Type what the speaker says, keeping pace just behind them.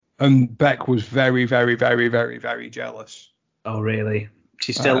And Beck was very, very, very, very, very jealous. Oh, really?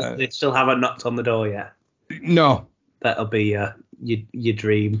 They still haven't knocked on the door yet? No. That'll be your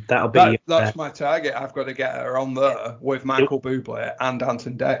dream. That's my target. I've got to get her on there with Michael Bublé and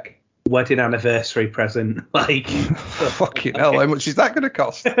Anton Deck. Wedding anniversary present. Like, fucking hell, how much is that going to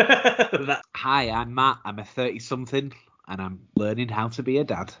cost? Hi, I'm Matt. I'm a 30-something, and I'm learning how to be a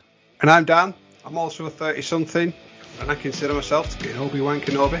dad. And I'm Dan. I'm also a 30-something, and I consider myself to be an Obi-Wan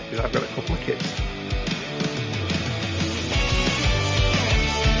Kenobi because I've got a couple of kids.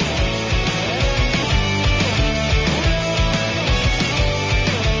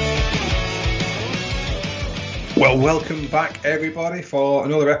 Well, welcome back, everybody, for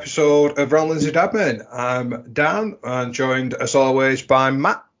another episode of Ramblings of Dadmen. I'm Dan, and joined, as always, by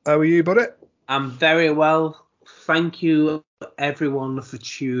Matt. How are you, buddy? I'm very well. Thank you, everyone, for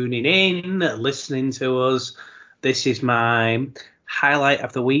tuning in, listening to us. This is my highlight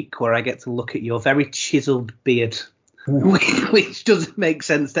of the week, where I get to look at your very chiseled beard, which doesn't make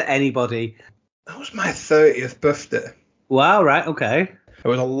sense to anybody. That was my 30th birthday. Wow, right, okay. It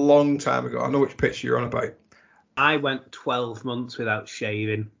was a long time ago. I know which picture you're on about. I went 12 months without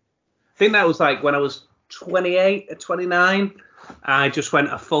shaving. I think that was like when I was 28 or 29. I just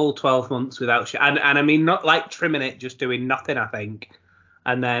went a full 12 months without shaving. And I mean, not like trimming it, just doing nothing, I think.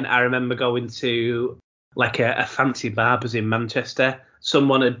 And then I remember going to like a fancy barber's in Manchester.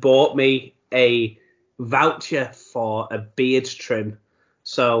 Someone had bought me a voucher for a beard trim.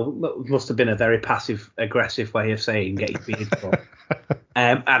 So it must have been a very passive-aggressive way of saying get your beard trimmed.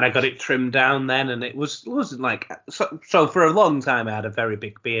 And I got it trimmed down then, and it wasn't like so for a long time I had a very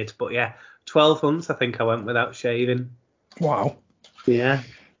big beard, but yeah, 12 months I think I went without shaving. Wow. Yeah.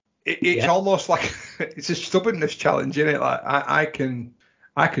 It's almost like it's a stubbornness challenge, isn't it? Like I can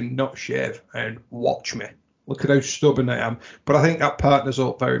not shave and watch me. Look at how stubborn I am. But I think that partners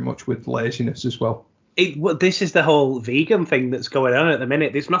up very much with laziness as well. This is the whole vegan thing that's going on at the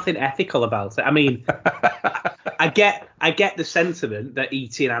minute. There's nothing ethical about it. I mean, I get the sentiment that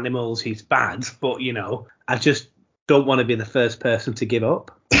eating animals is bad, but, you know, I just don't want to be the first person to give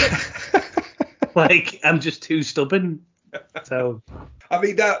up. Like, I'm just too stubborn. So, I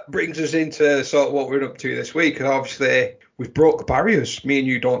mean, that brings us into sort of what we're up to this week. And obviously, we've broke the barriers. Me and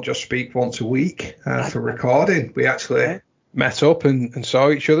you don't just speak once a week for recording. We actually met up and saw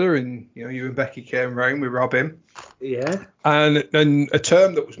each other, and you know, you and Becky came round with Robin. Yeah. And a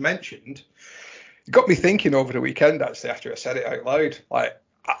term that was mentioned, it got me thinking over the weekend, actually, after I said it out loud. Like,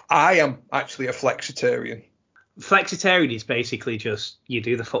 I am actually a flexitarian. Flexitarian is basically just you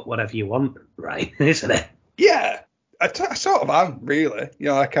do the foot whatever you want, right? Isn't it? Yeah, I sort of am, really. You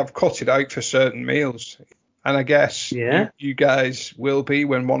know, like I've cut it out for certain meals. And I guess you guys will be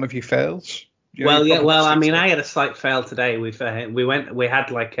when one of you fails. You know, I mean, I had a slight fail today. We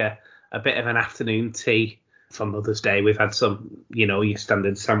had like a bit of an afternoon tea for Mother's Day. We've had some, you know, your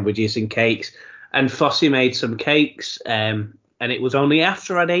standard sandwiches and cakes. And Fossey made some cakes, and it was only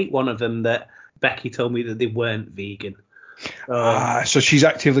after I'd ate one of them that Becky told me that they weren't vegan. So she's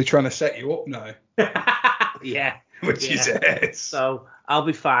actively trying to set you up now. Yeah. Which is it. So I'll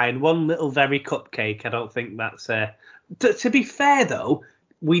be fine. One little very cupcake. I don't think that's... To be fair, though,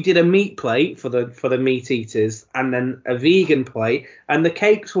 we did a meat plate for the meat eaters and then a vegan plate, and the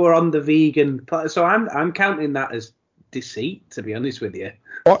cakes were on the vegan plate. So I'm counting that as deceit, to be honest with you.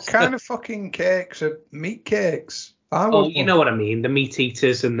 What kind of fucking cakes are meat cakes? You know what I mean. The meat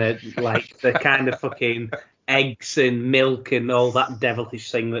eaters and the kind of fucking eggs and milk and all that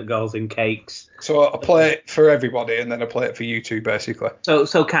devilish thing that goes in cakes. So a plate for everybody and then a plate for you two, basically.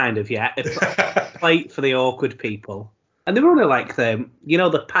 So kind of, yeah. A plate for the awkward people. And they were only like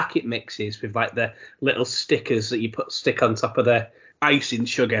the packet mixes with like the little stickers that you stick on top of the icing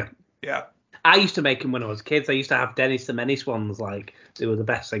sugar. Yeah. I used to make them when I was kids. I used to have Dennis the Menace ones. Like, they were the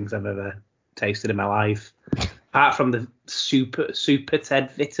best things I've ever tasted in my life. Apart from the Super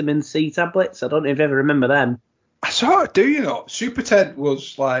Ted vitamin C tablets. I don't know if you ever remember them. I sort of do, you know. Super Ted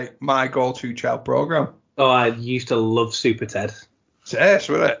was like my go-to child program. Oh, I used to love Super Ted. Yes,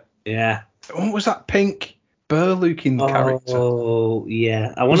 wasn't it? Yeah. What was that pink bear-looking character? Oh,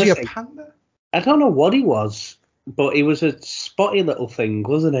 yeah. Was he a panda? I don't know what he was, but he was a spotty little thing,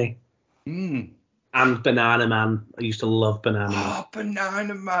 wasn't he? And Banana Man. I used to love Banana Man. Oh,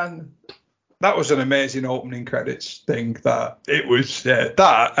 Banana Man. That was an amazing opening credits thing. That it was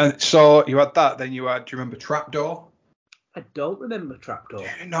that, and so you had that. Then you had. Do you remember Trapdoor? I don't remember Trapdoor.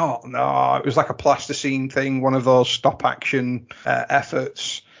 No. It was like a plasticine thing. One of those stop action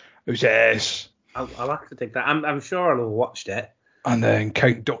efforts. It was ace. I'll have to take that. I'm sure I'll have watched it. And then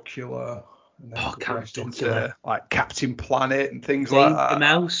Count Duckula. And then Count progressed into Duckula. like Captain Planet and things like Danger that.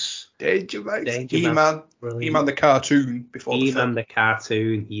 Mouse. Danger Mouse. Danger E-Man. Mouse, brilliant. E-Man the cartoon before the E-Man film. the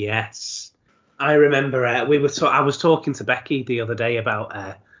cartoon, yes. I remember I was talking to Becky the other day about,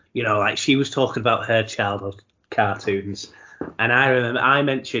 like she was talking about her childhood cartoons, and I remember I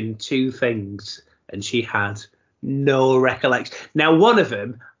mentioned two things, and she had no recollection. Now, one of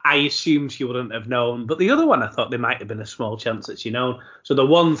them I assumed she wouldn't have known, but the other one I thought there might have been a small chance that she known. So the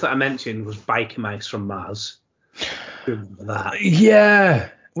ones that I mentioned was Biker Mice from Mars. Remember that? Yeah.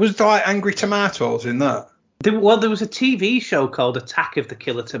 Was there like Angry Tomatoes in that? There was a TV show called Attack of the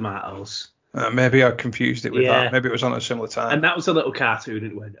Killer Tomatoes. Maybe I confused it with Yeah. that. Maybe it was on a similar time. And that was a little cartoon.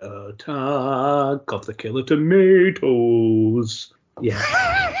 It went, Attack of the Killer Tomatoes.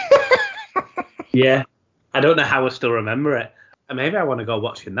 Yeah. Yeah. I don't know how I still remember it. And maybe I want to go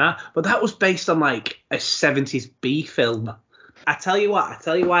watching that. But that was based on like a 70s B film. I tell you why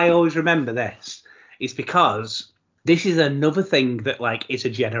I always remember this. It's because this is another thing that like is a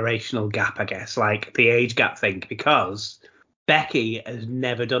generational gap, I guess, like the age gap thing, because Becky has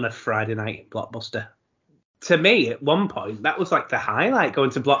never done a Friday night Blockbuster. To me, at one point, that was like the highlight, going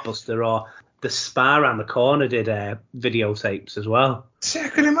to Blockbuster, or the Spa around the corner did videotapes as well. See, I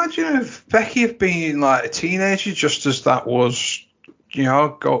can imagine if Becky had been like a teenager just as that was,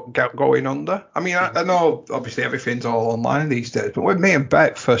 going under. I mean, I know obviously everything's all online these days, but when me and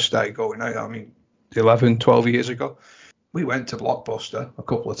Beck first started going out, 11, 12 years ago, we went to Blockbuster a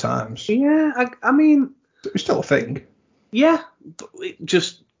couple of times. Yeah, I mean... It was still a thing. Yeah, but it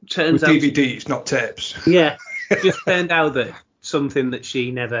just turns With out... DVDs, not tapes. Yeah, it just turned out that something that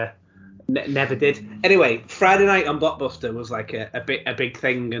she never did. Anyway, Friday night on Blockbuster was like a big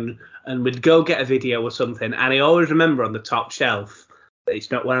thing, and we'd go get a video or something, and I always remember on the top shelf,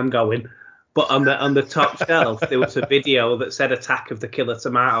 it's not where I'm going, but on the top shelf there was a video that said Attack of the Killer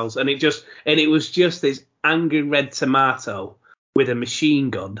Tomatoes, and it was just this angry red tomato with a machine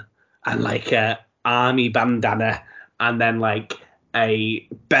gun and like a army bandana and then like a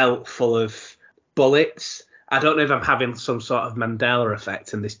belt full of bullets. I don't know if I'm having some sort of Mandela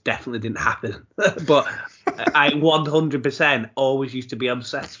effect, and this definitely didn't happen, but I 100% always used to be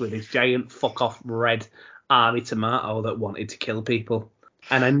obsessed with this giant fuck off red army tomato that wanted to kill people,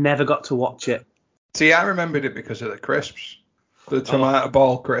 and I never got to watch it. See, I remembered it because of the crisps, the tomato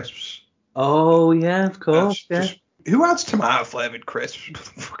ball crisps. Oh yeah, of course. Yeah. Who adds tomato flavoured crisps?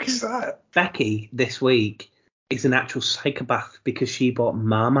 What the fuck is that? Becky this week is an actual psychopath because she bought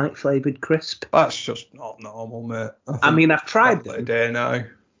Marmite flavoured crisp. That's just not normal, mate. I mean, I've tried them. Day now.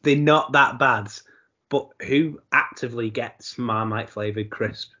 They're not that bad, but who actively gets Marmite flavoured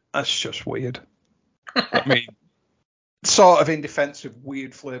crisp? That's just weird. I mean, sort of in defence of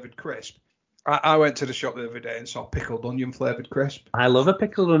weird flavoured crisp. I went to the shop the other day and saw pickled onion flavoured crisp. I love a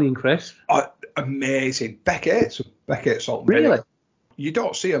pickled onion crisp. Oh, amazing. Beck ate salt and Really? vinegar. You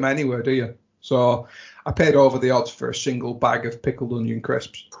don't see them anywhere, do you? So I paid over the odds for a single bag of pickled onion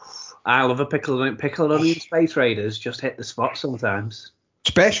crisps. I love a pickled onion. Space Raiders just hit the spot sometimes.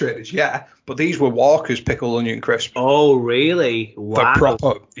 Space Raiders, yeah, but these were Walker's pickled onion crisps. Oh, really? The Wow.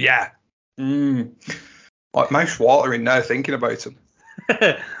 proper, yeah. Like mouth watering now thinking about them.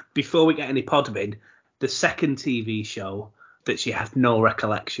 Before we get any podmin, the second TV show that she had no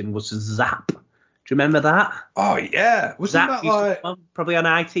recollection was Zap. Do you remember that? Oh yeah, wasn't Zap that used to like? come on, probably on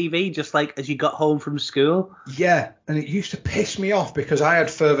ITV, just like as you got home from school. Yeah, and it used to piss me off because I had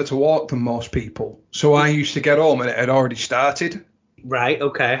further to walk than most people. So I used to get home and it had already started. Right,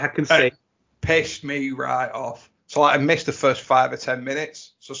 okay, I can see. It pissed me right off. So like I missed the first 5 or 10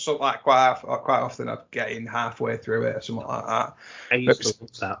 minutes. So something like quite often I'd get in halfway through it or something like that. I used to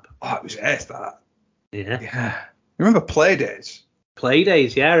love Zap. Oh, it was ace that. Yeah. Yeah. Remember Playdays?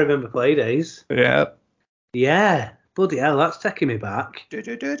 Playdays, yeah, I remember Playdays. Yeah. Yeah. Bloody hell, that's taking me back.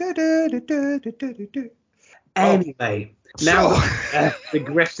 Anyway, now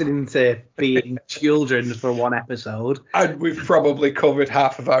digressing into being children for one episode. And we've probably covered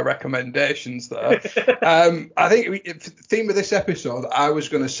half of our recommendations there. I think the theme of this episode, I was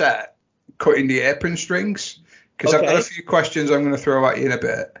going to set cutting the apron strings, because I've got a few questions I'm going to throw at you in a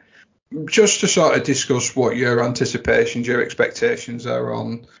bit, just to sort of discuss what your anticipations, your expectations are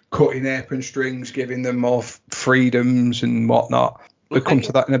on cutting apron strings, giving them more freedoms and whatnot. We'll come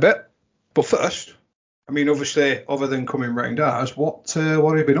to that in a bit. But first, I mean, obviously, other than coming round ours, what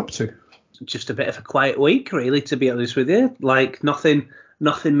have you been up to? Just a bit of a quiet week, really, to be honest with you. Like, nothing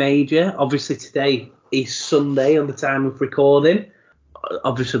major. Obviously, today is Sunday on the time of recording.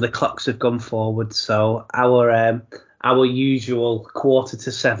 Obviously, the clocks have gone forward, so our usual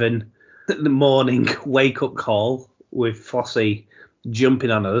 6:45 in the morning wake-up call with Flossie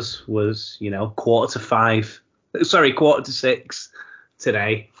jumping on us was, 4:45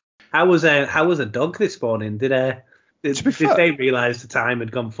 today. How was a dog this morning? Did they realise the time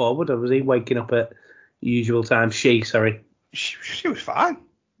had gone forward, or was he waking up at usual time? She was fine.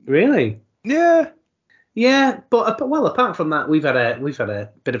 Really? Yeah. Yeah, but apart from that, we've had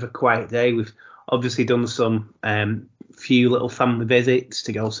a bit of a quiet day. We've obviously done some few little family visits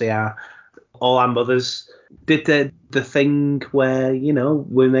to go see all our mothers. Did the thing where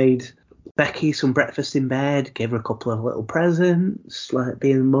we made Becky some breakfast in bed, gave her a couple of little presents, like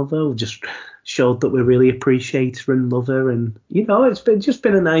being a mother. We just showed that we really appreciate her and love her, and it's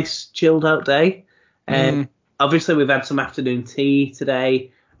been a nice chilled out day. Obviously we've had some afternoon tea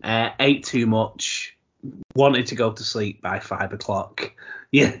today. Ate too much. Wanted to go to sleep by 5 o'clock.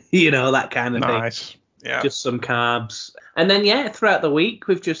 Yeah, that kind of thing. Nice. Yeah. Just some carbs. And then, throughout the week,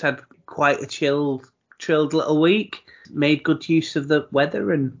 we've just had quite a chilled little week. Made good use of the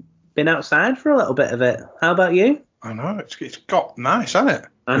weather and been outside for a little bit of it. How about you? I know. It's got nice, hasn't it?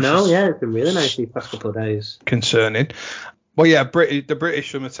 I know, yeah. It's been really nice these past couple of days. Concerning. Well, yeah, the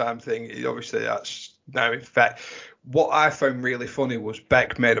British summertime thing, obviously that's now in fact. What I found really funny was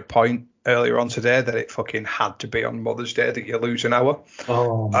Beck made a point earlier on today that it fucking had to be on Mother's Day that you lose an hour.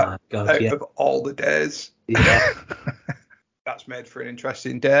 Oh, my God, out yeah. of all the days. Yeah. That's made for an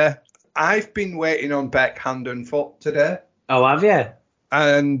interesting day. I've been waiting on Beck hand and foot today. Oh, have you?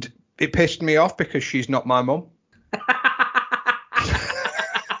 And it pissed me off because she's not my mum.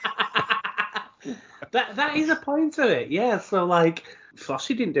 That is a point to it, yeah. So,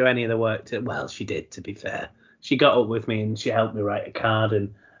 Flossie didn't do any of the work. Well, she did, to be fair. She got up with me and she helped me write a card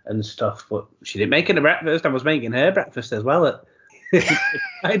and stuff, but she didn't make any breakfast. I was making her breakfast as well.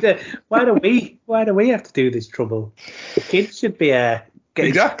 Why do we have to do this trouble? The kids should be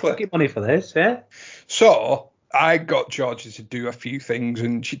getting money for this, yeah. So I got Georgia to do a few things,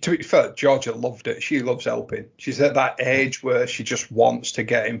 and to be fair, Georgia loved it. She loves helping. She's at that age where she just wants to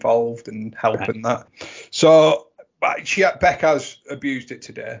get involved and help and that. So Beck has abused it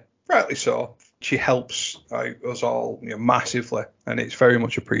today, rightly so. She helps us all massively, and it's very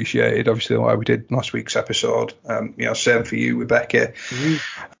much appreciated. Obviously, why we did last week's episode. Same for you with Becky. Mm-hmm.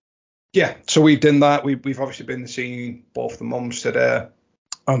 Yeah, so we've done that. We've obviously been seeing both the mums today.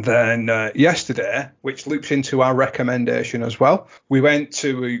 And then yesterday, which loops into our recommendation as well, we went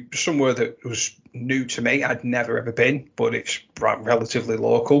to somewhere that was new to me. I'd never ever been, but it's relatively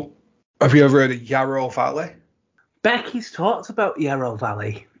local. Have you ever heard of Yarrow Valley? Becky's talked about Yarrow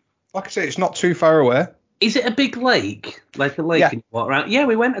Valley. Like I say, it's not too far away. Is it a big lake? Like a lake you walk around? Yeah,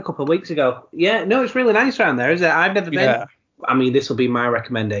 we went a couple of weeks ago. Yeah, no, it's really nice around there, is it? I've never been. Yeah. I mean, this will be my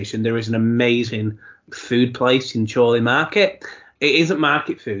recommendation. There is an amazing food place in Chorley Market. It isn't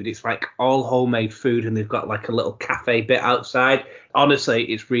market food. It's like all homemade food, and they've got like a little cafe bit outside. Honestly,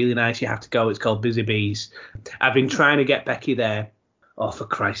 it's really nice. You have to go. It's called Busy Bees. I've been trying to get Becky there, for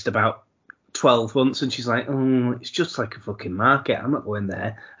Christ, about 12 months, and she's like, it's just like a fucking market. I'm not going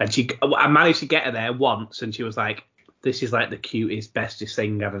there. And I managed to get her there once, and she was like, this is like the cutest, bestest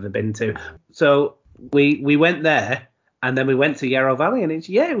thing I've ever been to. So we went there, and then we went to Yarrow Valley, and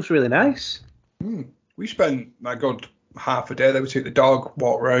it was really nice. We spent a good half a day there. We took the dog,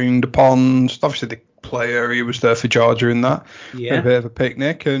 walked around the ponds. Obviously, the play area was there for Georgia in that. Yeah. A bit of a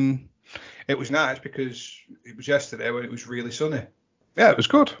picnic, and it was nice because it was yesterday when it was really sunny. Yeah, it was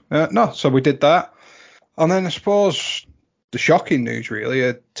good. So we did that. And then I suppose the shocking news,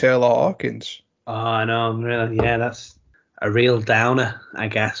 really, Taylor Hawkins. Oh, I know. Really, yeah, that's a real downer, I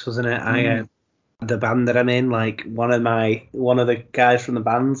guess, wasn't it? The band that I'm in, like, one of the guys from the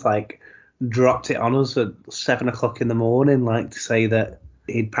band, like, dropped it on us at 7 o'clock in the morning, like, to say that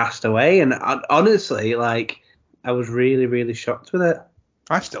he'd passed away. And honestly, like, I was really, really shocked with it.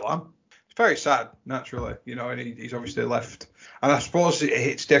 I still am. It's very sad, naturally, and he's obviously left. And I suppose it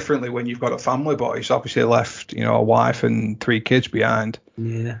hits differently when you've got a family, but he's obviously left, a wife and 3 kids behind.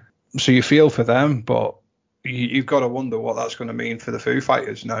 Yeah. So you feel for them, but you've got to wonder what that's going to mean for the Foo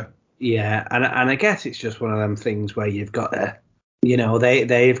Fighters now. Yeah, and I guess it's just one of them things where you've got to,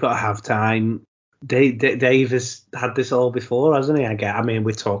 they've got to have time. Dave has had this all before, hasn't he? I mean,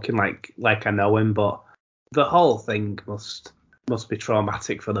 we're talking like I know him, but the whole thing must be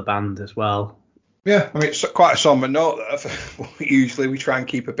traumatic for the band as well. Yeah, I mean, it's quite a somber note. Usually we try and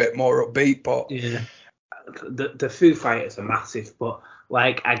keep a bit more upbeat, but yeah, the Foo Fighters are massive, but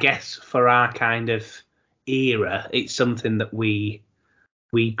like I guess for our kind of era, it's something that we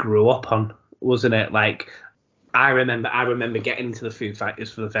grew up on, wasn't it? Like I remember getting into the Foo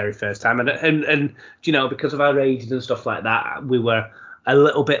Fighters for the very first time, and because of our ages and stuff like that, we were a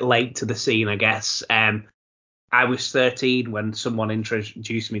little bit late to the scene, I guess. I was 13 when someone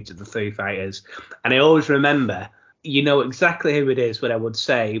introduced me to the Foo Fighters. And I always remember, you know exactly who it is when I would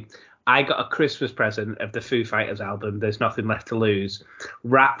say, I got a Christmas present of the Foo Fighters album, There's Nothing Left to Lose,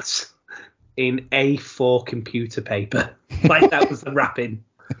 wrapped in A4 computer paper. Like that was the wrapping.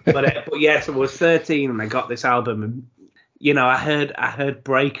 But yes, I was 13 and I got this album, and you know, I heard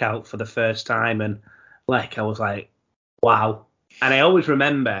Breakout for the first time, and like I was like, wow. And I always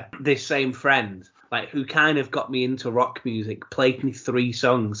remember this same friend, like who kind of got me into rock music, played me 3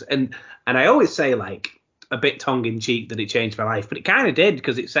 songs, and I always say like a bit tongue in cheek that it changed my life, but it kind of did,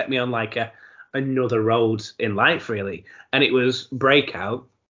 because it set me on like another road in life really. And it was Breakout,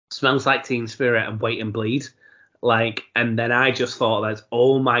 Smells Like Teen Spirit, and Wait and Bleed. Like, and then I just thought that,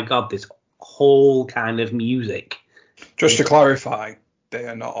 oh my God, this whole kind of music. Just to clarify, they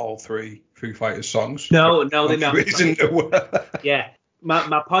are not all 3 Foo Fighters songs. No, they're not. Yeah.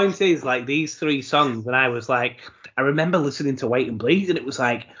 My point is, like, these 3 songs, and I was like, I remember listening to Wait and Bleed, and it was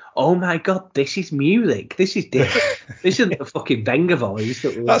like, oh my God, this is music. This is different. This isn't the fucking Venga Boys.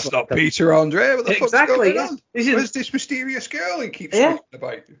 That's not Peter Andre. What the fuck's going on? Where's this mysterious girl he keeps talking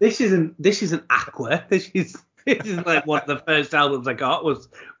about? This isn't Aqua. This is like one of the first albums I got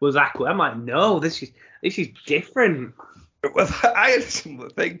was Aqua. I'm like, no, this is different. Well, I had a similar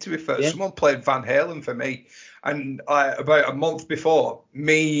thing, to be fair. Yeah. Someone played Van Halen for me, and about a month before,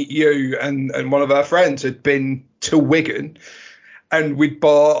 me, you, and one of our friends had been to Wigan, and we'd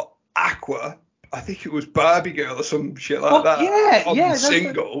bought Aqua. I think it was Barbie Girl or some shit like that on the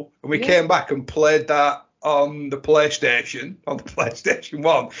single, and we came back and played that on the PlayStation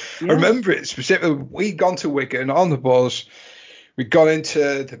 1. Yeah. I remember it specifically. We'd gone to Wigan on the bus. We'd gone into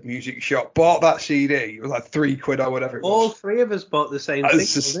the music shop, bought that CD. It was like £3 or whatever it was. All 3 of us bought the same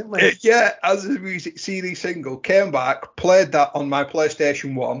single, didn't we? Yeah, as a music CD single. Came back, played that on my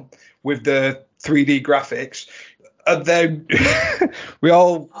PlayStation 1 with the 3D graphics. And then we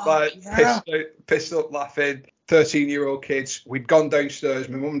all pissed up laughing. 13-year-old kids. We'd gone downstairs.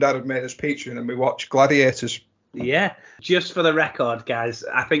 My mum and dad had made us pizza, and then we watched Gladiators. Yeah, just for the record, guys,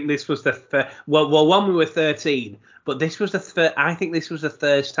 I think this was the first. Well, when we were 13, but this was I think this was the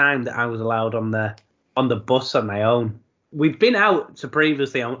first time that I was allowed on the bus on my own. We've been out to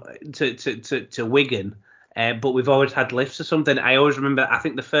previously to Wigan, but we've always had lifts or something. I always remember. I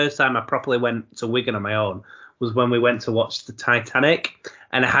think the first time I properly went to Wigan on my own was when we went to watch the Titanic,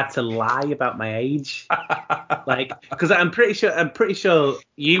 and I had to lie about my age, like, because I'm pretty sure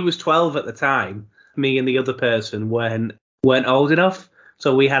you was 12 at the time. Me and the other person weren't old enough,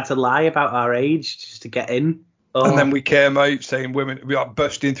 so we had to lie about our age just to get in. Oh. And then we came out saying women, we are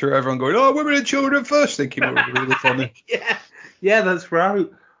bursting through everyone going, oh, women and children first, thinking we were really funny. Yeah, that's right.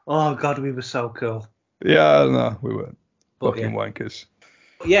 Oh God, we were so cool. Yeah, no, we weren't. Fucking wankers.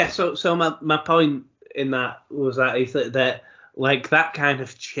 Yeah, so my point in that was that like that kind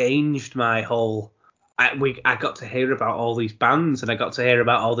of changed my whole. I got to hear about all these bands, and I got to hear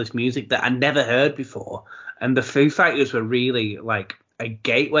about all this music that I never heard before. And the Foo Fighters were really like a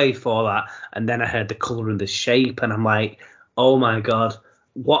gateway for that. And then I heard The Colour and the Shape, and I'm like, oh my God,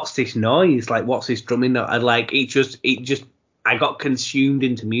 what's this noise? Like, what's this drumming? And like, it just, I got consumed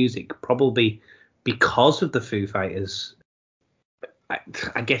into music probably because of the Foo Fighters.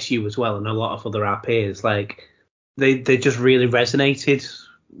 I guess you as well, and a lot of other our peers. Like, they just really resonated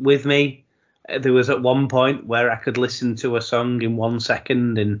with me. There was at one point where I could listen to a song in 1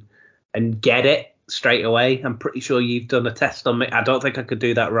 second and get it straight away. I'm pretty sure you've done a test on me. I don't think I could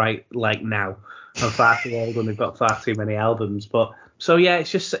do that right like now. I'm far too old and we've got far too many albums. But so yeah,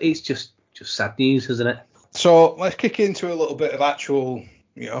 it's just sad news, isn't it? So let's kick into a little bit of actual,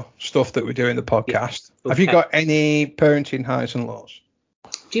 stuff that we do in the podcast. Okay. Have you got any parenting highs and lows?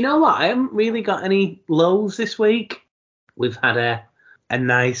 Do you know what? I haven't really got any lows this week. We've had a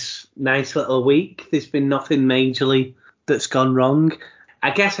nice little week. There's been nothing majorly that's gone wrong.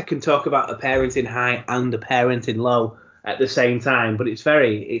 I guess I can talk about a parenting high and a parenting low at the same time, but it's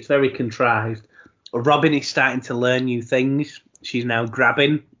very contrived. Robin is starting to learn new things. She's now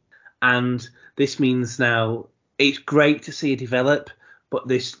grabbing, and this means now it's great to see her develop, but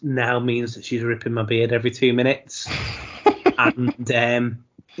this now means that she's ripping my beard every 2 minutes and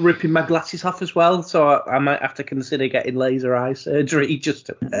ripping my glasses off as well, so I might have to consider getting laser eye surgery just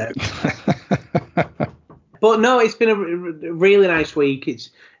to But no, it's been a really nice week.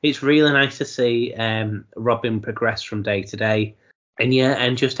 It's really nice to see Robin progress from day to day,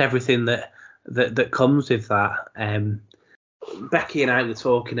 and just everything that comes with that. Becky and I were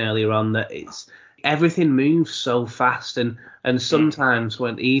talking earlier on that everything moves so fast, and sometimes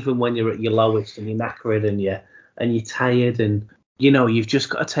when you're at your lowest and you're knackered and you're tired and you've just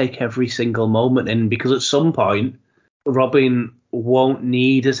got to take every single moment in, because at some point Robin won't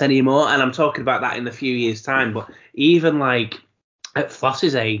need us anymore. And I'm talking about that in a few years' time. But even like at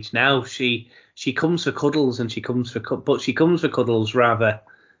Floss's age now, she comes for cuddles, and she comes for cuddles rather,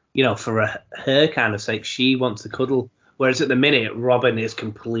 for her kind of sake. She wants to cuddle. Whereas at the minute, Robin is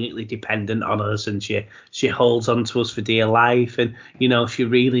completely dependent on us, and she holds on to us for dear life, and she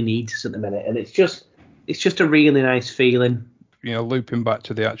really needs us at the minute, and it's just a really nice feeling. Looping back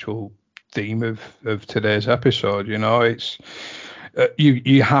to the actual theme of today's episode, it's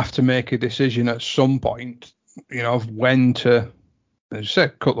you have to make a decision at some point, of when to, as I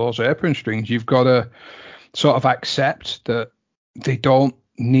said, cut those apron strings. You've got to sort of accept that they don't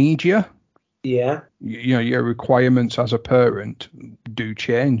need you. Yeah. Your requirements as a parent do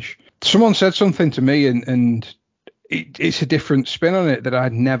change. Someone said something to me, and it's a different spin on it, that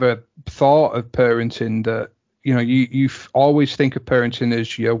I'd never thought of parenting. That you always think of parenting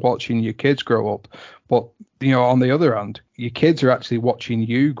as you're watching your kids grow up, but on the other hand, your kids are actually watching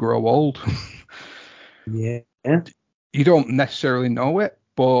you grow old. Yeah. You don't necessarily know it,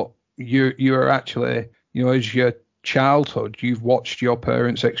 but you're actually, as your childhood, you've watched your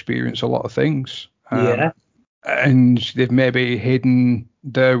parents experience a lot of things. Yeah. And they've maybe hidden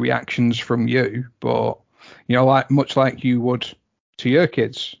their reactions from you, but much like you would to your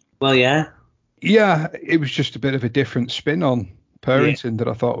kids. Well, yeah. Yeah, it was just a bit of a different spin on parenting that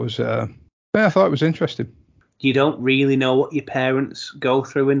I thought was interesting. You don't really know what your parents go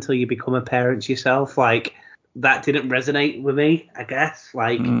through until you become a parent yourself. Like, that didn't resonate with me, I guess.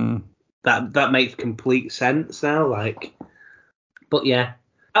 Like, that makes complete sense now. Like, but yeah.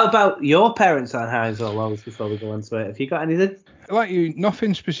 How about your parents on highs or lows before we go into it? Have you got anything? Like you,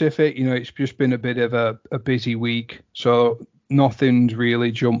 nothing specific. It's just been a bit of a busy week, so nothing's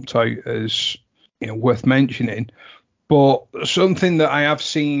really jumped out as worth mentioning. But something that I have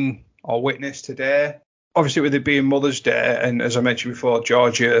seen or witnessed today, obviously with it being Mother's Day, and as I mentioned before,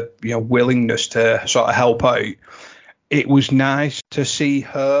 Georgia, willingness to sort of help out, it was nice to see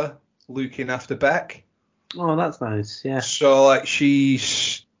her looking after Beck. Oh, that's nice. Yeah. So like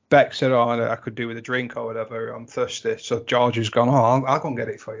Beck said, I could do with a drink or whatever, I'm thirsty. So Georgia's gone, I'll go and get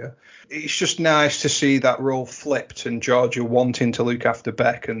it for you. It's just nice to see that role flipped, and Georgia wanting to look after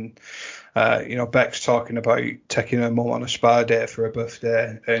Beck, and Beck's talking about taking her mum on a spa day for her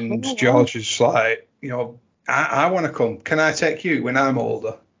birthday, and Georgia's like, I want to come. Can I take you when I'm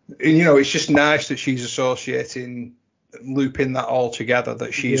older? And it's just nice that she's associating, looping that all together,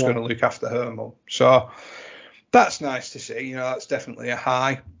 that she's going to look after her mum. So that's nice to see. That's definitely a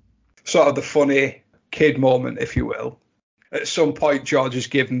high. Sort of the funny kid moment, if you will. At some point, George has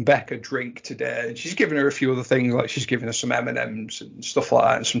given Beck a drink today, and she's given her a few other things, like she's given her some M&Ms and stuff like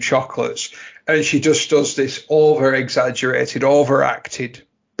that, and some chocolates, and she just does this over-exaggerated, overacted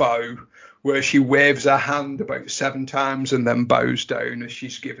bow, where she waves her hand about 7 times and then bows down as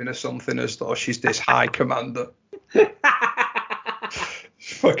she's giving her something, as though she's this high commander.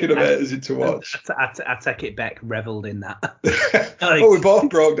 It's fucking amazing to watch. I take it Beck revelled in that. We both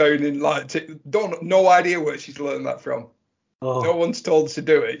broke down in no idea where she's learned that from. Oh. No one's told her to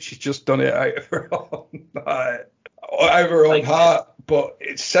do it. She's just done it out of her own heart. But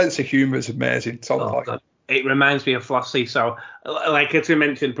its sense of humour is amazing. It reminds me of Flossie. So, like as we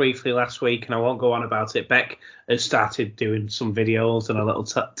mentioned briefly last week, and I won't go on about it, Beck has started doing some videos and a little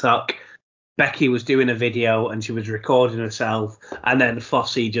talk. Becky was doing a video and she was recording herself, and then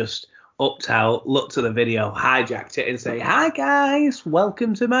Flossie just upped out, looked at the video, hijacked it, and say, "Hi guys,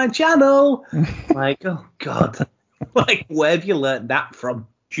 welcome to my channel." Like, oh god. Like, where have you learnt that from?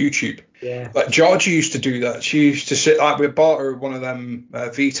 YouTube. Yeah. Like, Georgia used to do that. She used to sit, we bought her one of them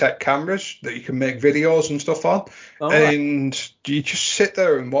VTech cameras that you can make videos and stuff on. And you just sit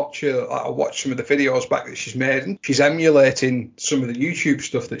there and watch some of the videos back that she's made. And she's emulating some of the YouTube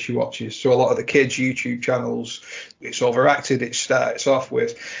stuff that she watches. So a lot of the kids' YouTube channels, it's overacted. It starts off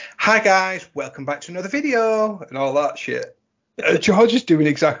with, "Hi guys, welcome back to another video," and all that shit. Georgia's doing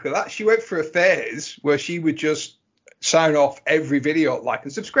exactly that. She went through a phase where she would just sign off every video, like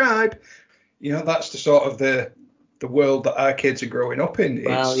and subscribe. That's the sort of the world that our kids are growing up in.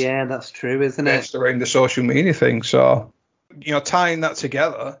 Well, yeah, that's true, isn't it? Based around the social media thing. So, tying that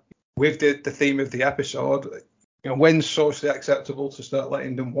together with the theme of the episode, when's socially acceptable to start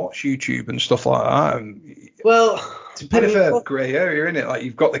letting them watch YouTube and stuff like that? And it's a bit of a grey area, isn't it? Like,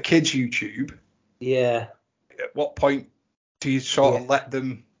 you've got the kids' YouTube. Yeah. At what point do you sort of let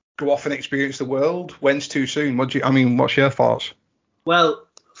them go off and experience the world? When's too soon? What's your thoughts? Well,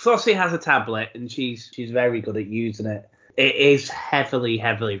 Flossie has a tablet and she's very good at using it. It is heavily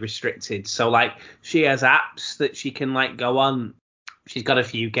restricted. So like, she has apps that she can like go on She's got a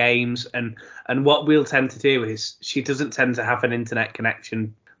few games, and what we'll tend to do is she doesn't tend to have an internet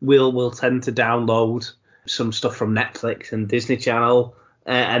connection. We'll tend to download some stuff from Netflix and Disney Channel,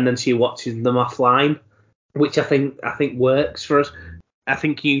 and then she watches them offline, which I think works for us. I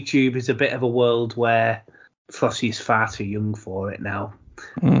think YouTube is a bit of a world where Flossie's far too young for it now,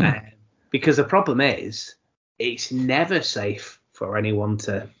 because the problem is it's never safe for anyone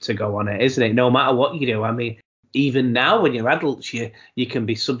to go on it, isn't it? No matter what you do. I mean, even now when you're adults, you can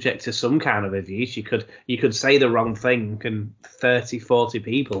be subject to some kind of abuse. You could say the wrong thing and 30, 40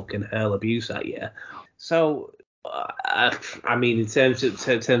 people can hurl abuse at you. So, I mean, in terms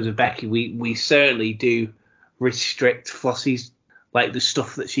of Becky, we certainly do restrict Flossie's, like, the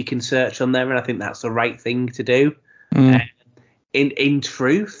stuff that she can search on there, and I think that's the right thing to do. In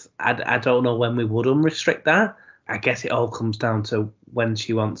truth, I don't know when we would unrestrict that. I guess it all comes down to when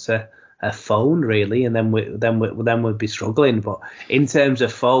she wants a phone, really, and then we'd be struggling. But in terms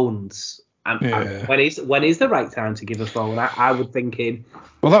of phones, when is the right time to give a phone? I would think in.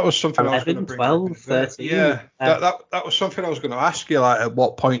 Well, that was something 11, I was going to bring 12, 13. Yeah, that was something I was going to ask you. Like, at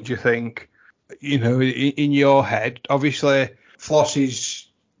what point do you think, in your head, obviously Flossie's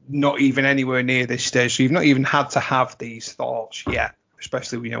not even anywhere near this stage, so you've not even had to have these thoughts yet,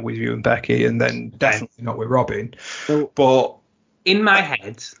 especially with you and Becky, and then definitely not with Robin. But in my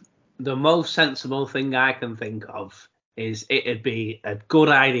head, the most sensible thing I can think of is it'd be a good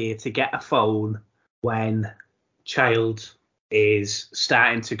idea to get a phone when child is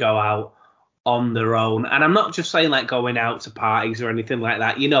starting to go out on their own. And I'm not just saying like going out to parties or anything like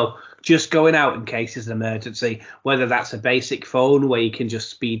that, just going out in case there's an emergency, whether that's a basic phone where you can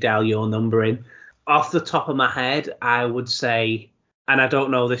just speed dial your number in. Off the top of my head, I would say, and I don't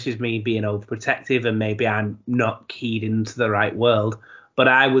know, this is me being overprotective and maybe I'm not keyed into the right world, but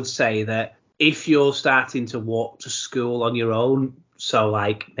I would say that if you're starting to walk to school on your own, so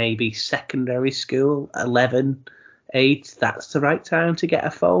like maybe secondary school, 11, 8, that's the right time to get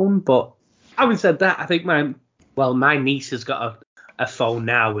a phone. But having said that, I think my niece has got a phone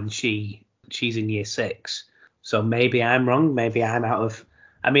now and she's in year 6. So maybe I'm wrong. Maybe I'm out of...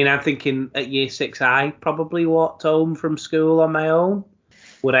 I mean, I'm thinking at year 6, I probably walked home from school on my own.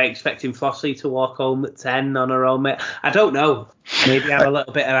 Would I expecting Flossie to walk home at 10 on her own? I don't know. Maybe I'm a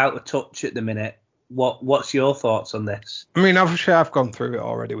little bit out of touch at the minute. What's your thoughts on this? I mean, obviously I've gone through it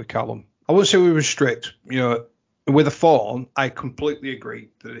already with Callum. I wouldn't say we were strict. With a phone, I completely agree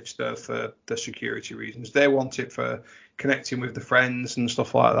that it's there for the security reasons. They want it for connecting with the friends and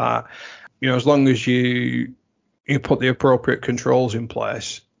stuff like that. As long as you put the appropriate controls in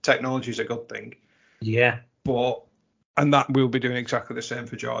place, technology is a good thing. Yeah. And that we'll be doing exactly the same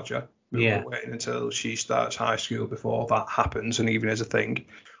for Georgia. We're waiting until she starts high school before that happens, and even as a thing.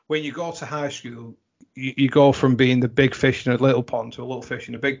 When you go to high school, you go from being the big fish in a little pond to a little fish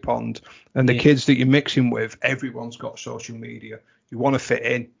in a big pond. And the kids that you're mixing with, everyone's got social media. You want to fit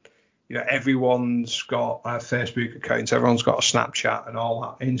in. Everyone's got Facebook accounts. Everyone's got a Snapchat and all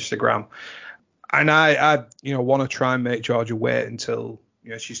that, Instagram. And I want to try and make Georgia wait until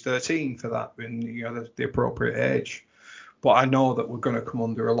she's 13 for that, and the appropriate age. But I know that we're going to come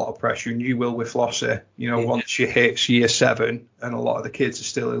under a lot of pressure, and you will with Flossie, once she hits year 7, and a lot of the kids are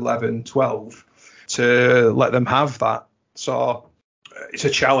still 11, 12, to let them have that. So it's a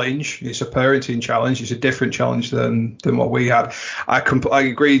challenge. It's a parenting challenge. It's a different challenge than what we had. I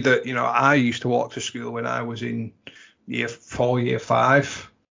agree that, I used to walk to school when I was in year 4, year 5.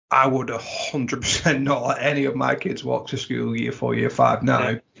 I would 100% not let any of my kids walk to school year 4, year 5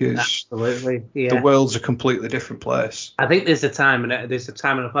 now, because the world's a completely different place. I think there's a time and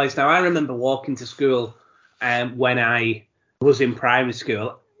a place. Now, I remember walking to school when I was in primary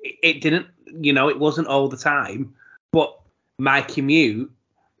school. It didn't, it wasn't all the time, but my commute,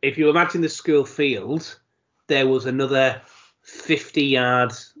 if you imagine the school field, there was another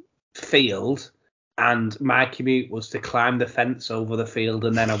 50-yard field. And my commute was to climb the fence over the field,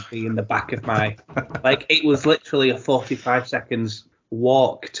 and then I'd be in the back of my... it was literally a 45 seconds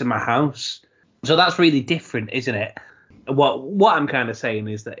walk to my house. So that's really different, isn't it? What I'm kind of saying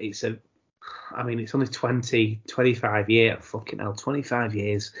is that it's only 25 years. Fucking hell, 25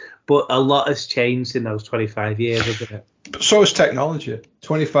 years. But a lot has changed in those 25 years, hasn't it? But so has technology.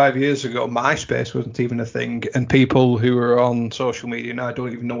 25 years ago, MySpace wasn't even a thing. And people who are on social media now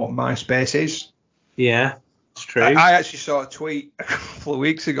don't even know what MySpace is. Yeah, it's true. I actually saw a tweet a couple of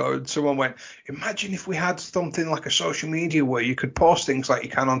weeks ago, and someone went, imagine if we had something like a social media where you could post things like you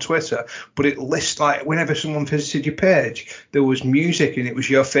can on Twitter, but it lists, like, whenever someone visited your page, there was music, and it was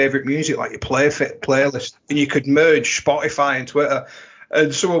your favourite music, like your playlist, and you could merge Spotify and Twitter.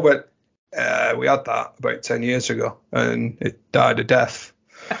 And someone went, We had that about 10 years ago, and it died a death.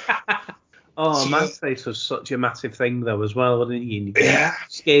 Oh, MySpace was such a massive thing though as well, wasn't it? You'd get Yeah.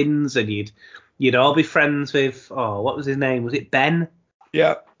 skins, and you'd all be friends with, what was his name? Was it Ben?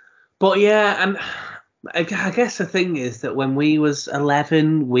 Yeah. But yeah, and I guess the thing is that when we was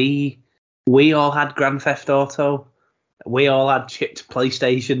 11, we all had Grand Theft Auto. We all had chipped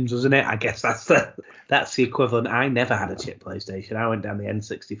PlayStations, wasn't it? I guess that's the equivalent. I never had a chipped PlayStation. I went down the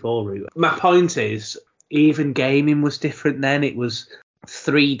N64 route. My point is, even gaming was different then. It was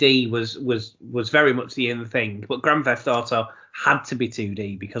 3D was very much the in thing, but Grand Theft Auto had to be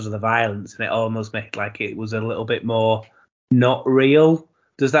 2D because of the violence, and it almost made like it was a little bit more not real.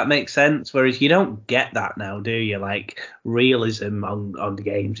 Does that make sense? Whereas you don't get that now, do you? Like, realism on the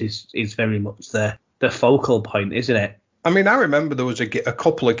games is very much the focal point, isn't it? I mean, I remember there was a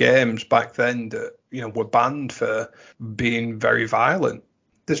couple of games back then that, were banned for being very violent.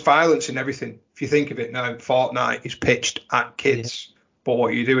 There's violence in everything. If you think of it now, Fortnite is pitched at kids, but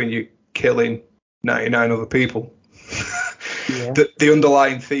what you're doing, you're killing 99 other people. Yeah. The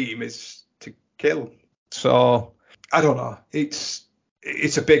underlying theme is to kill. So, I don't know. It's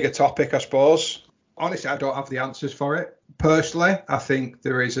a bigger topic, I suppose. Honestly, I don't have the answers for it. Personally, I think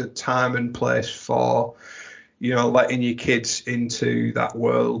there is a time and place for, letting your kids into that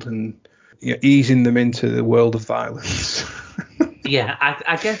world and easing them into the world of violence. Yeah,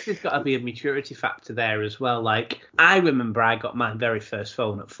 I guess there's got to be a maturity factor there as well. Like, I remember I got my very first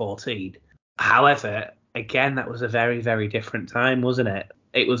phone at 14. However, again, that was a very, very different time, wasn't it?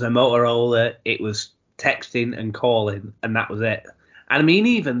 It was a Motorola, it was texting and calling, and that was it. And I mean,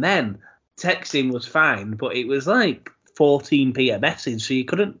 even then, texting was fine, but it was like 14p a message, so you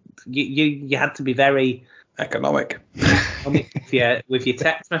couldn't, you had to be very economic with your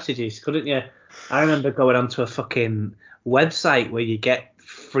text messages, couldn't you? I remember going onto a fucking website where you get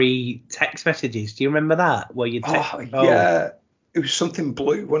free text messages. Do you remember that? Where you text? Yeah, it was something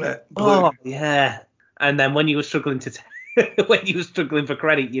blue, wasn't it? Blue. Oh yeah. And then when you were struggling when you were struggling for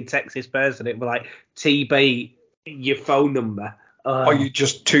credit, you'd text this person. It was like TB your phone number. Or you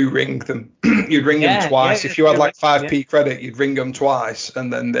just ring them. You'd ring them twice. If you had like 5p credit, you'd ring them twice,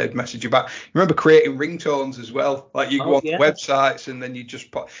 and then they'd message you back. You remember creating ringtones as well? Like you go on websites, and then you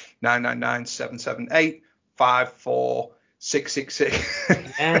just put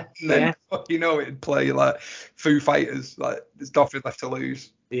 999-778-54666. Yeah. And then it'd play like Foo Fighters. Like there's nothing left to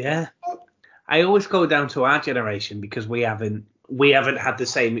lose. Yeah. I always go down to our generation because we haven't had the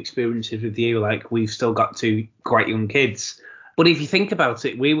same experiences with you. Like, we've still got two quite young kids. But if you think about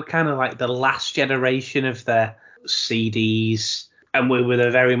it, we were kind of like the last generation of the CDs, and we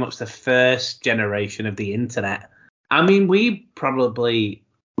were very much the first generation of the internet. I mean, we probably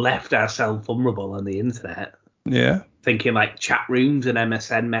left ourselves vulnerable on the internet. Yeah. Thinking like chat rooms and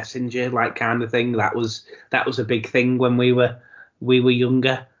MSN Messenger, like kind of thing. That was a big thing when we were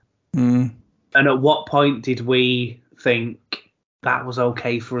younger. Mm. And at what point did we think that was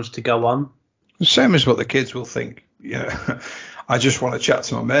okay for us to go on? The same as what the kids will think. I just want to chat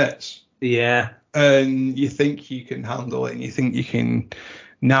to my mates. Yeah. And you think you can handle it, and you think you can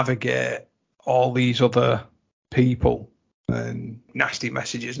navigate all these other people and nasty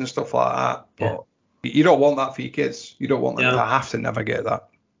messages and stuff like that. But you don't want that for your kids. You don't want them to have to navigate that.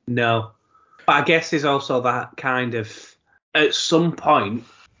 No. But I guess there's also that kind of, at some point,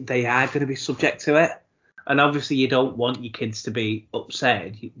 they are going to be subject to it. And obviously, you don't want your kids to be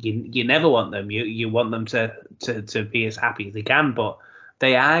upset. You never want them. You want them to be as happy as they can. But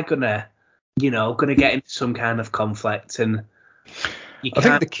they are gonna get into some kind of conflict. And I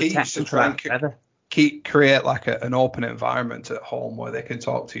think the key is to try and create like an open environment at home where they can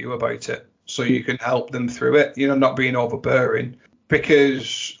talk to you about it, so you can help them through it. Not being overbearing,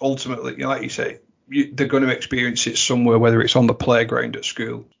 because ultimately, like you say, they're going to experience it somewhere, whether it's on the playground at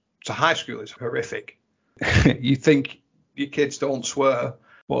school. So high school is horrific. You think your kids don't swear,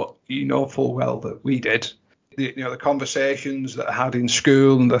 but you know full well that we did. The conversations that are had in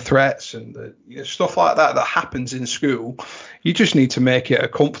school and the threats and the stuff like that happens in school. You just need to make it a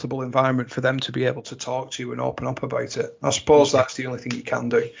comfortable environment for them to be able to talk to you and open up about it. I suppose that's the only thing you can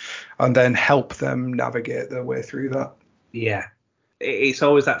do, and then help them navigate their way through that. Yeah, it's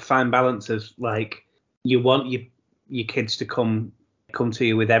always that fine balance of like, you want your kids to come to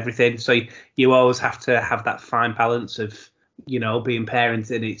you with everything, so you always have to have that fine balance of being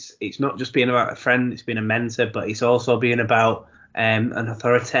parents, and it's not just being about a friend, it's being a mentor, but it's also being about an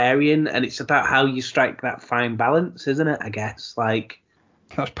authoritarian, and it's about how you strike that fine balance, isn't it? I guess like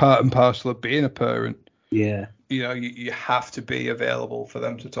that's part and parcel of being a parent. Yeah. You have to be available for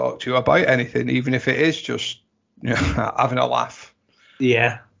them to talk to you about anything, even if it is just having a laugh.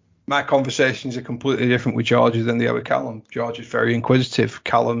 Yeah. My conversations are completely different with Georgia than they are with Callum. George is very inquisitive.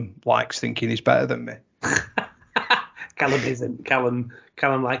 Callum likes thinking he's better than me. Callum isn't. Callum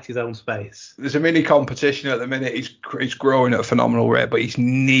likes his own space. There's a mini competition at the minute. He's growing at a phenomenal rate, but he's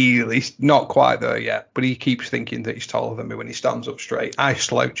not quite there yet. But he keeps thinking that he's taller than me when he stands up straight. I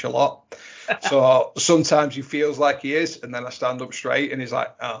slouch a lot. So sometimes he feels like he is, and then I stand up straight, and he's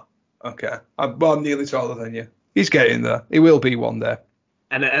like, oh, okay. I'm nearly taller than you. He's getting there. He will be one day.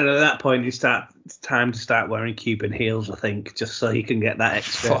 And at that point, it's time to start wearing Cuban heels, I think, just so you can get that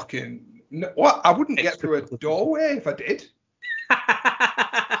extra. Fucking what? I wouldn't get through a doorway if I did.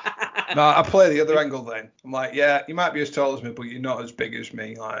 No, I play the other angle then. I'm like, yeah, you might be as tall as me, but you're not as big as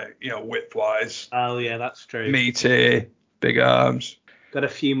me, like, width-wise. Oh, yeah, that's true. Meaty, big arms. Got a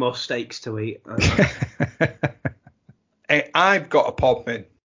few more steaks to eat. Hey, I've got a podmin.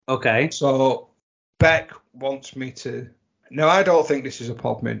 Okay. So Beck wants me to. No, I don't think this is a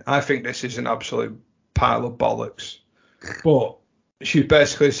podmin. I think this is an absolute pile of bollocks. But she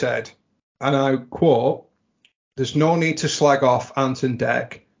basically said, and I quote, "There's no need to slag off Ant and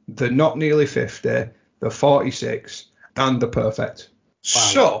Dec. They're not nearly 50. They're 46, and they're perfect." Wow.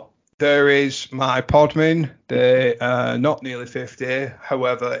 So there is my podmin. They are not nearly 50.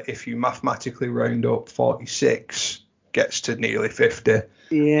 However, if you mathematically round up, 46 gets to nearly 50.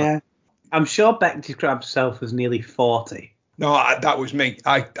 Yeah. I'm sure Beck describes herself as nearly 40. No, that was me.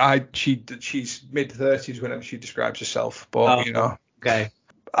 She's mid-30s whenever she describes herself, but Okay.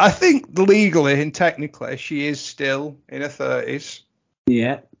 I think legally and technically she is still in her 30s.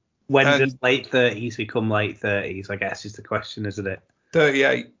 Yeah. When does late 30s become late 30s? I guess is the question, isn't it?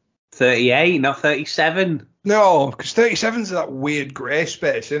 38. 38, not 37. No, because 37's that weird grey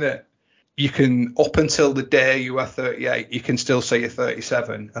space, isn't it? You can, up until the day you are 38, you can still say you're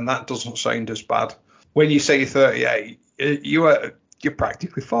 37, and that doesn't sound as bad. When you say you're 38, you're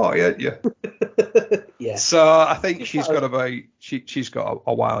practically 40, aren't you? Yeah. So I think she's got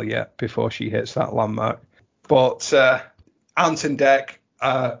a while yet before she hits that landmark. But Ant and Dec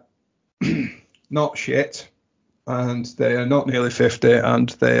are not shit, and they are not nearly 50, and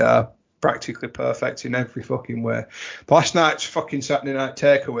they are practically perfect in every fucking way. Last night's fucking Saturday Night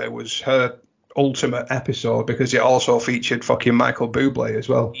Takeaway was her ultimate episode because it also featured fucking Michael Bublé as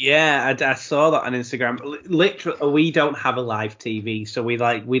well. Yeah, I saw that on Instagram. Literally, we don't have a live TV, so we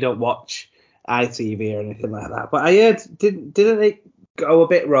don't watch ITV or anything like that. But I heard, didn't it go a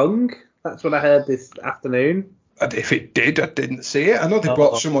bit wrong? That's what I heard this afternoon. And if it did, I didn't see it. I know they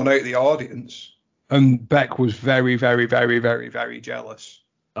brought someone out of the audience, and Beck was very, very, very, very, very jealous.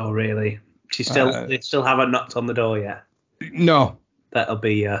 Oh, really? They still haven't knocked on the door yet? No. That'll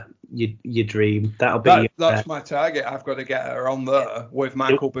be your dream. That's my target. I've got to get her on there with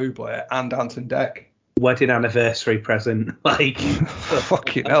Michael Bublé and Ant and Dec. Wedding anniversary present, like.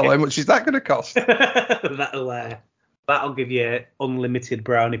 Fucking hell! How much is that going to cost? That'll give you unlimited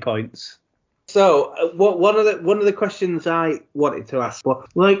brownie points. So, one of the questions I wanted to ask,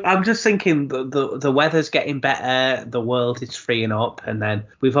 I'm just thinking the weather's getting better, the world is freeing up, and then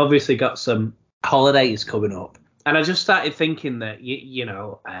we've obviously got some holidays coming up. And I just started thinking that,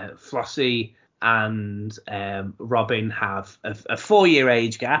 Flossie and Robin have a 4-year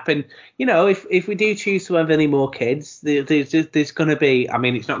age gap. And, if we do choose to have any more kids, there's going to be, I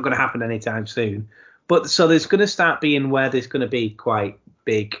mean, it's not going to happen anytime soon. But so there's going to start being where there's going to be quite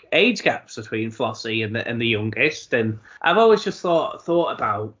big age gaps between Flossie and the youngest. And I've always just thought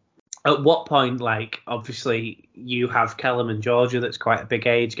about at what point, like, obviously you have Callum and Georgia, that's quite a big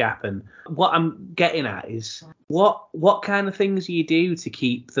age gap. And what I'm getting at is what kind of things do you do to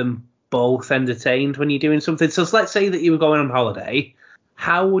keep them both entertained when you're doing something? So let's say that you were going on holiday.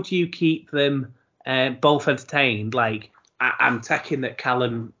 How would you keep them both entertained? Like, I'm taking that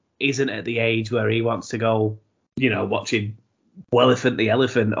Callum isn't at the age where he wants to go, watching Wellifant the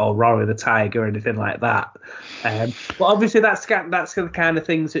Elephant or Rory the Tiger or anything like that. But obviously that's the kind of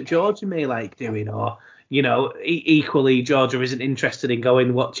things that Georgia may like doing, or equally Georgia isn't interested in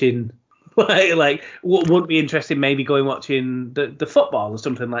going watching, like wouldn't be interested in maybe going watching the football or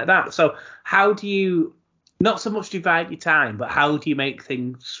something like that. So how do you not so much divide your time, but how do you make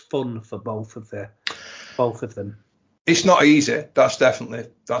things fun for both of them? It's not easy. That's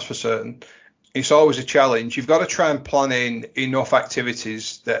for certain. It's always a challenge. You've got to try and plan in enough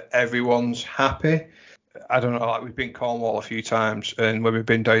activities that everyone's happy. I don't know, like we've been Cornwall a few times, and when we've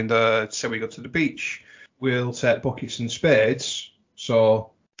been down there, say we go to the beach, we'll take buckets and spades,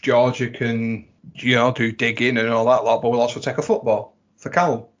 so Georgia can, do digging and all that lot, but we'll also take a football for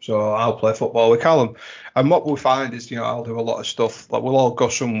Callum. So I'll play football with Callum. And what we'll find is, I'll do a lot of stuff, like we'll all go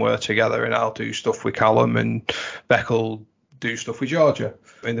somewhere together and I'll do stuff with Callum, and Beck will do stuff with Georgia,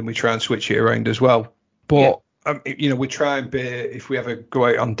 and then we try and switch it around as well. But we try and be, if we ever go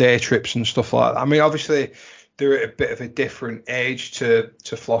out on day trips and stuff like that. I mean, obviously they're at a bit of a different age to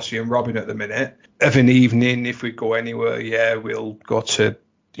Flossie and Robin at the minute. Of an evening, if we go anywhere, we'll go to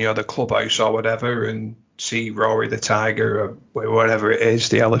the clubhouse or whatever and see Rory the tiger or whatever it is,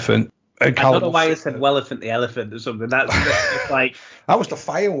 the elephant. I don't know why I said Wellefant the elephant or something. That's like that was the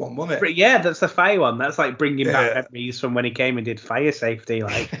fire one, wasn't it? Yeah, that's the fire one. That's like bringing back memories from when he came and did fire safety.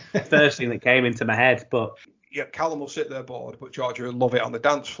 Like first thing that came into my head. But Callum will sit there bored, but Georgia will love it on the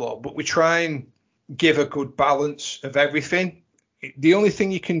dance floor. But we try and give a good balance of everything. The only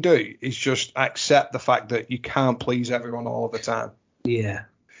thing you can do is just accept the fact that you can't please everyone all of the time. Yeah.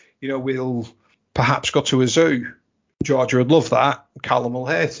 We'll perhaps go to a zoo. Georgia would love that. Callum will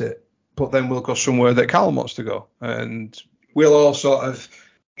hate it. But then we'll go somewhere that Callum wants to go. And we'll all sort of,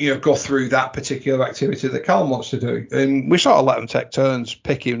 go through that particular activity that Callum wants to do. And we sort of let them take turns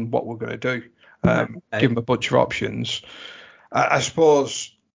picking what we're going to do. Give them a bunch of options. I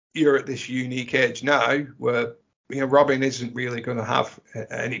suppose you're at this unique age now where, Robin isn't really going to have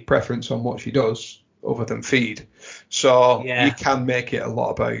any preference on what she does other than feed. So you can make it a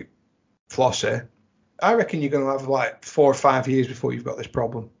lot about Flossie. I reckon you're going to have like 4 or 5 years before you've got this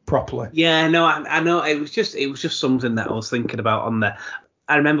problem properly. Yeah, no, I know. It was just something that I was thinking about on there.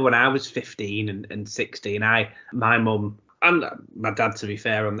 I remember when I was 15 and 16, my mum and my dad, to be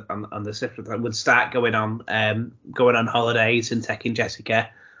fair, on the sister would start going on holidays and taking Jessica,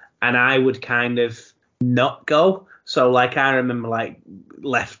 and I would kind of not go. So like I remember like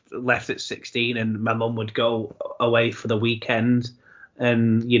left at 16, and my mum would go away for the weekend,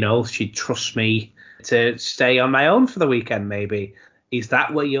 and she'd trust me to stay on my own for the weekend. Maybe is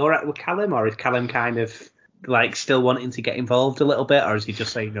that where you're at with Callum, or is Callum kind of like still wanting to get involved a little bit, or is he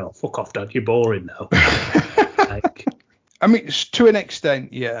just saying, no, fuck off, Dad, you're boring now? I mean, to an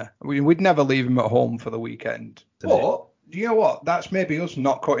extent, yeah. We'd never leave him at home for the weekend. But do you know what? That's maybe us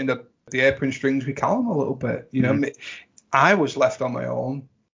not cutting the apron strings with Callum a little bit. I was left on my own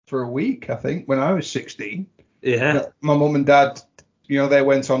for a week, I think, when I was 16. Yeah. My mum and dad,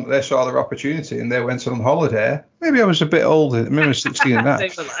 they saw their opportunity and they went on holiday. Maybe I was a bit older. Maybe I was 16 and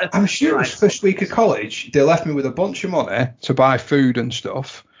that. I'm sure it was first week of college. They left me with a bunch of money to buy food and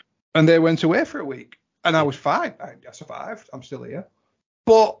stuff. And they went away for a week. And I was fine. I survived. I'm still here.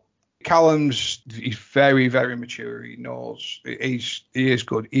 But he's very, very mature. He knows he is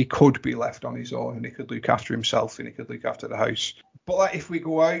good. He could be left on his own and he could look after himself and he could look after the house. But like if we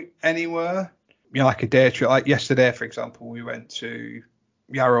go out anywhere, like a day trip, like yesterday, for example, we went to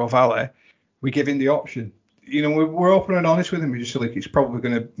Yarrow Valley. We give him the option. We're open and honest with him. We just like we're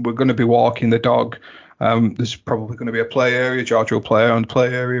going to be walking the dog. There's probably going to be a play area. George will play on the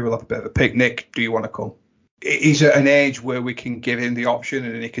play area. We'll have a bit of a picnic. Do you want to come? He's at an age where we can give him the option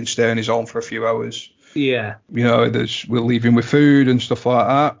and he can stay on his own for a few hours. Yeah. We'll leave him with food and stuff like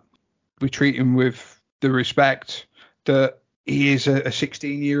that. We treat him with the respect that he is a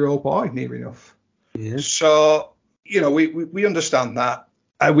 16-year-old boy, near enough. Yeah. So, we understand that.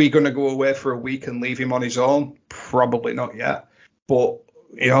 Are we going to go away for a week and leave him on his own? Probably not yet. But,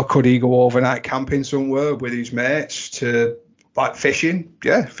 could he go overnight camping somewhere with his mates to, like, fishing?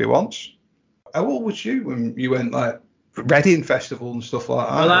 Yeah, if he wants. How old was you when you went, like, Reading Festival and stuff like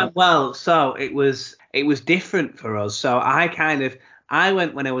that? So it was different for us. So I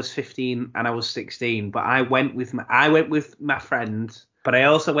went when I was 15 and I was 16, but I went with my friend, but I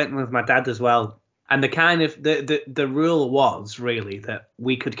also went with my dad as well. And the rule was really that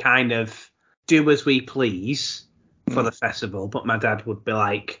we could kind of do as we please for the festival, but my dad would be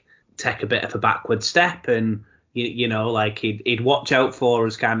like, take a bit of a backward step and, like he'd watch out for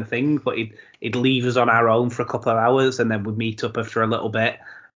us kind of thing, but he'd leave us on our own for a couple of hours and then we'd meet up after a little bit.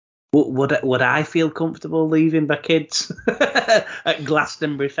 Would I feel comfortable leaving my kids at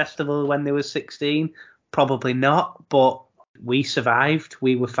Glastonbury Festival when they were 16? Probably not, but we survived.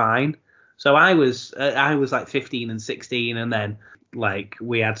 We were fine. So I was like 15 and 16, and then like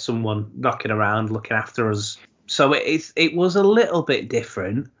we had someone knocking around looking after us. So it was a little bit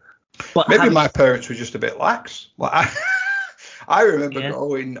different. But maybe my parents were just a bit lax. Like I remember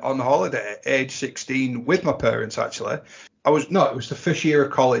going on holiday at age 16 with my parents. Actually, it was the first year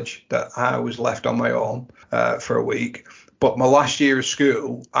of college that I was left on my own for a week. But my last year of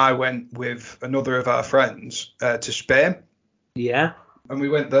school, I went with another of our friends to Spain. Yeah. And we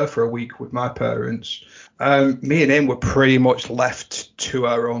went there for a week with my parents. Me and him were pretty much left to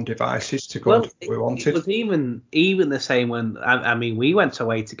our own devices to go where we wanted. It was even the same when we went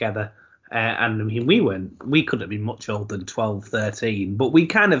away together, and we couldn't have been much older than 12, 13, but we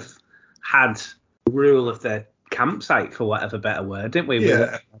kind of had the rule of the campsite, for whatever better word, didn't we?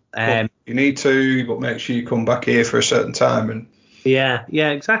 Yeah. You need to, but make sure you come back here for a certain time. And yeah,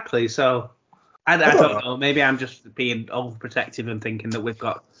 exactly. So I don't know. Maybe I'm just being overprotective and thinking that we've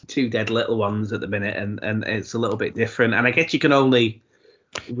got 2 dead little ones at the minute, and it's a little bit different. And I guess you can only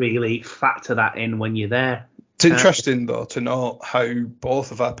really factor that in when you're there. It's interesting, though, to note how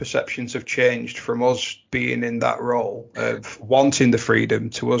both of our perceptions have changed from us being in that role of wanting the freedom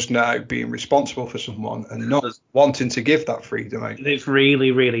to us now being responsible for someone and not wanting to give that freedom out. It's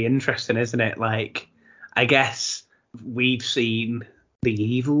really, really interesting, isn't it? Like, I guess we've seen the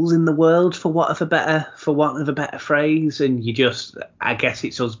evils in the world, for want of a better phrase, and I guess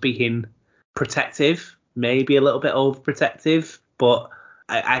it's us being protective, maybe a little bit overprotective, but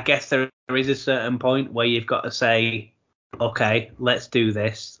I guess there is a certain point where you've got to say, okay, let's do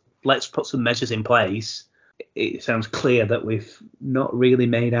this. Let's put some measures in place. It sounds clear that we've not really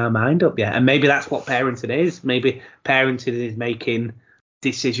made our mind up yet. And maybe that's what parenting is. Maybe parenting is making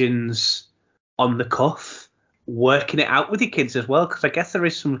decisions on the cuff, working it out with your kids as well, because I guess there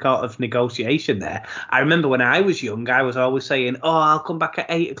is some kind of negotiation there. I remember when I was young, I was always saying, I'll come back at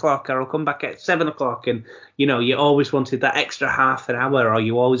 8 o'clock or I'll come back at 7 o'clock. And, you always wanted that extra half an hour, or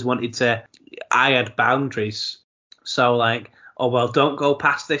you always wanted to, I had boundaries. So like, don't go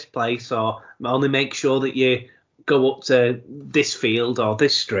past this place, or only make sure that you go up to this field or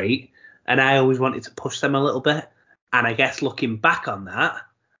this street. And I always wanted to push them a little bit. And I guess looking back on that,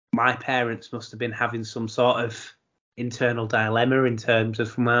 my parents must have been having some sort of internal dilemma in terms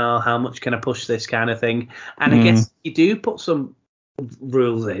of, well, how much can I push this kind of thing? And I guess you do put some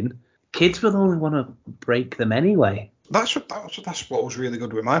rules in, kids will only want to break them anyway. That's what was really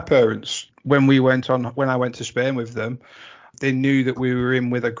good with my parents. When I went to Spain with them, they knew that we were in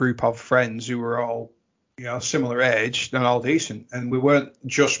with a group of friends who were all, similar age and all decent. And we weren't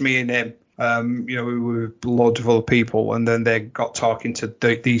just me and him. We were loads of other people, and then they got talking to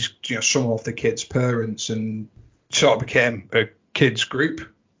these, some of the kids' parents, and sort of became a kids group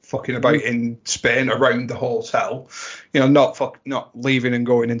fucking about in Spain around the hotel. Not leaving and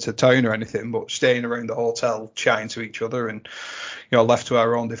going into town or anything, but staying around the hotel, chatting to each other, and left to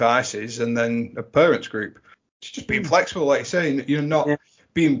our own devices. And then a parents group. It's just being flexible, like you say. Not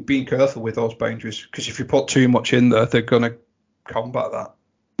being careful with those boundaries, because if you put too much in there, they're gonna combat that.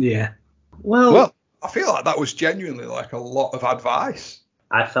 Yeah. Well, I feel like that was genuinely like a lot of advice.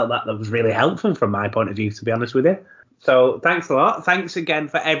 I felt that was really helpful from my point of view, to be honest with you. So thanks a lot. Thanks again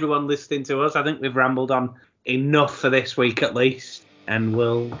for everyone listening to us. I think we've rambled on enough for this week at least, and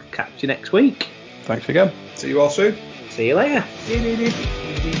we'll catch you next week. Thanks again. See you all soon. See you later.